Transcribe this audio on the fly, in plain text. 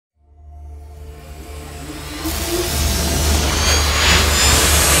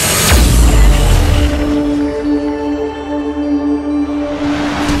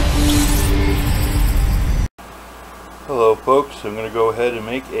I'm going to go ahead and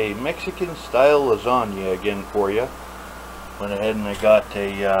make a Mexican style lasagna again for you. Went ahead and I got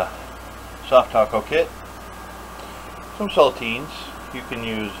a soft taco kit, some saltines. You can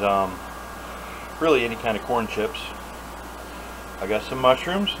use really any kind of corn chips. I got some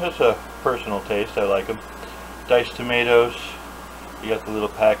mushrooms. That's a personal taste. I like them. Diced tomatoes. You got the little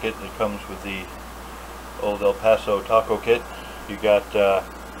packet that comes with the old El Paso taco kit. You got,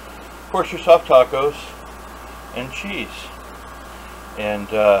 of course, your soft tacos and cheese. And,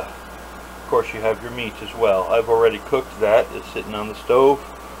 of course, you have your meat as well. I've already cooked that. It's sitting on the stove,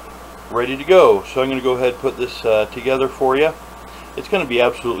 ready to go. So I'm going to go ahead and put this together for you. It's going to be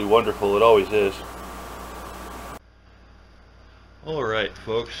absolutely wonderful. It always is. Alright,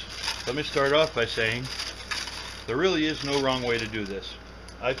 folks. Let me start off by saying there really is no wrong way to do this.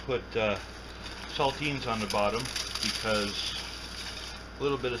 I put saltines on the bottom because a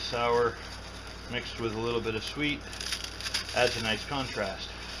little bit of sour mixed with a little bit of sweet adds a nice contrast.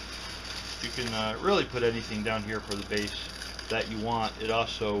 You can really put anything down here for the base that you want. It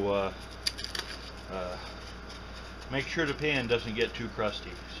also makes sure the pan doesn't get too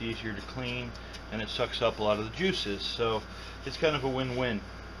crusty. It's easier to clean and it sucks up a lot of the juices, so it's kind of a win-win.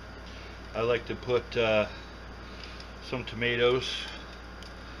 I like to put some tomatoes,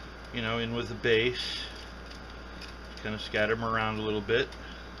 you know, in with the base. Kind of scatter them around a little bit.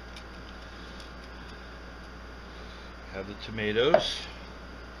 Have the tomatoes.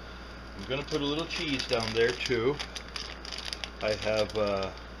 I'm going to put a little cheese down there too. I have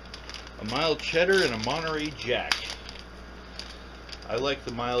a mild cheddar and a Monterey Jack. I like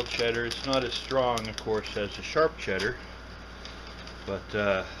the mild cheddar. It's not as strong, of course, as the sharp cheddar, but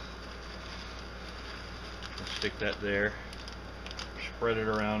let's stick that there. Spread it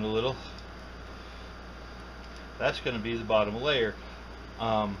around a little. That's going to be the bottom layer.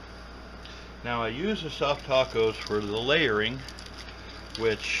 Now I use the soft tacos for the layering,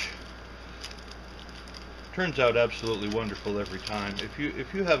 which turns out absolutely wonderful every time.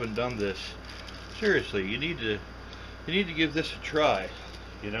 If you haven't done this, seriously, you need to give this a try.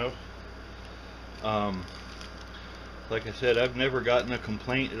 You know, like I said, I've never gotten a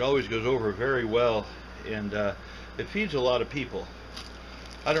complaint. It always goes over very well, and it feeds a lot of people.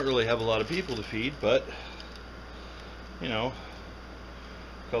 I don't really have a lot of people to feed, but you know,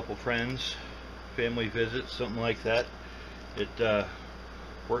 a couple friends, family visits, something like that, it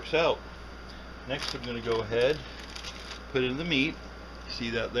works out. Next I'm going to go ahead, put in the meat.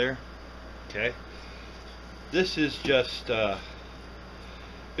 See that there? Okay. This is just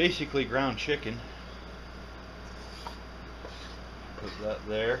basically ground chicken. Put that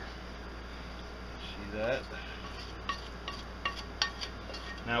there. See that?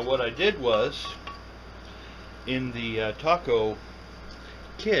 Now what I did was, in the taco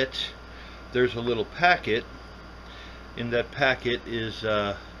kit, there's a little packet. In that packet is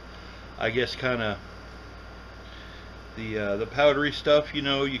I guess kind of the powdery stuff, you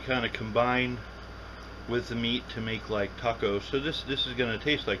know, you kind of combine with the meat to make like tacos. So this is going to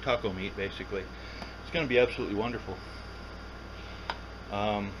taste like taco meat, basically. It's going to be absolutely wonderful.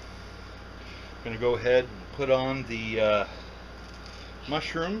 I'm going to go ahead and put on the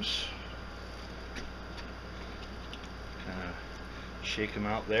mushrooms. Kind of shake them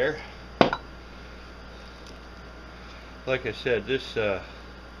out there. Like I said, this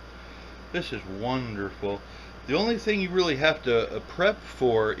is wonderful. The only thing you really have to prep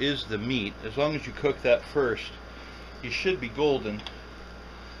for is the meat. As long as you cook that first, you should be golden.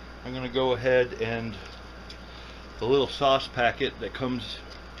 I'm going to go ahead and the little sauce packet that comes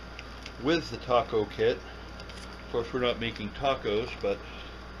with the taco kit. Of course, we're not making tacos, but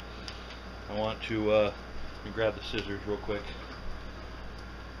I want to let me grab the scissors real quick.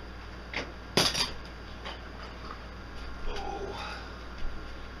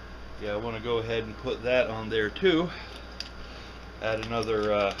 Yeah, I want to go ahead and put that on there too. Add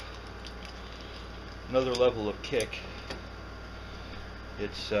another level of kick.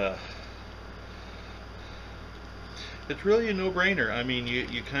 It's really a no-brainer. I mean,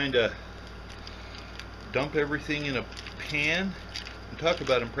 you kind of dump everything in a pan, and talk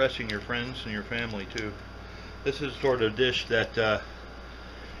about impressing your friends and your family too. This is sort of dish that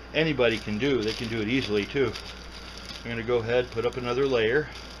anybody can do. They can do it easily too. I'm going to go ahead, put up another layer.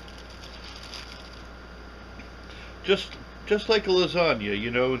 Just like a lasagna,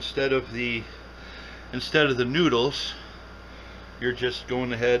 you know, instead of the noodles, you're just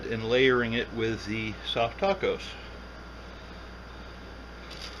going ahead and layering it with the soft tacos,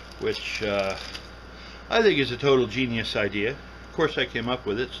 which I think is a total genius idea. Of course, I came up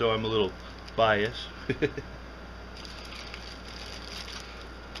with it, so I'm a little biased.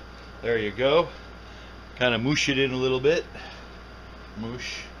 There you go. Kind of moosh it in a little bit.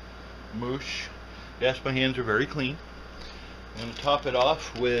 Moosh. Yes, my hands are very clean. I'm going to top it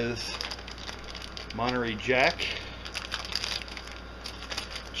off with Monterey Jack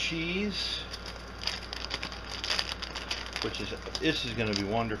cheese, this is going to be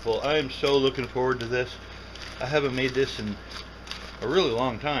wonderful. I am so looking forward to this. I haven't made this in a really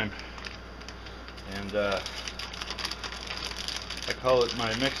long time, and I call it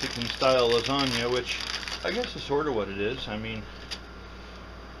my Mexican style lasagna, which I guess is sort of what it is. I mean,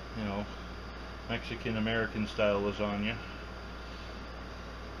 you know, Mexican American style lasagna.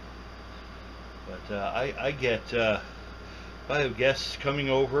 But I get if I have guests coming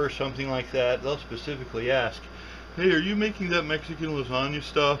over or something like that, they'll specifically ask, "Hey, are you making that Mexican lasagna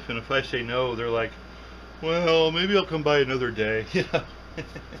stuff?" And if I say no, they're like, "Well, maybe I'll come by another day." You know.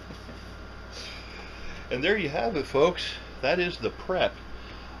 And there you have it, folks. That is the prep.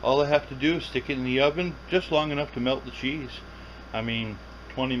 All I have to do is stick it in the oven just long enough to melt the cheese. I mean,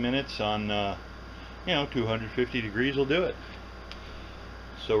 20 minutes on 250 degrees will do it.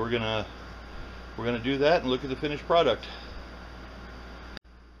 So we're gonna do that and look at the finished product.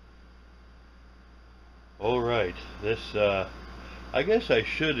 Alright, this I guess I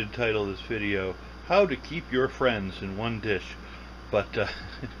should entitle this video "How to Keep Your Friends in One Dish," but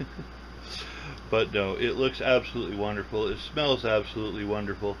but no, it looks absolutely wonderful. It smells absolutely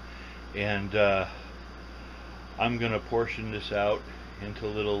wonderful, and I'm gonna portion this out into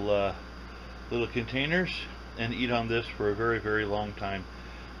little containers and eat on this for a very, very long time.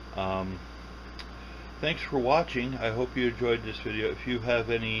 Thanks for watching. I hope you enjoyed this video. If you have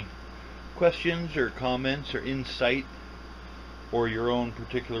any questions or comments or insight, or your own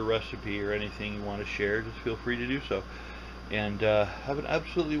particular recipe or anything you want to share, just feel free to do so. And have an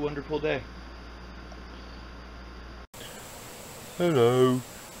absolutely wonderful day. Hello,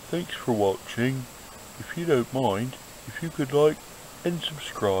 thanks for watching. If you don't mind, if you could like and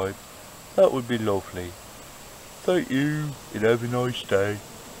subscribe, that would be lovely. Thank you, and have a nice day.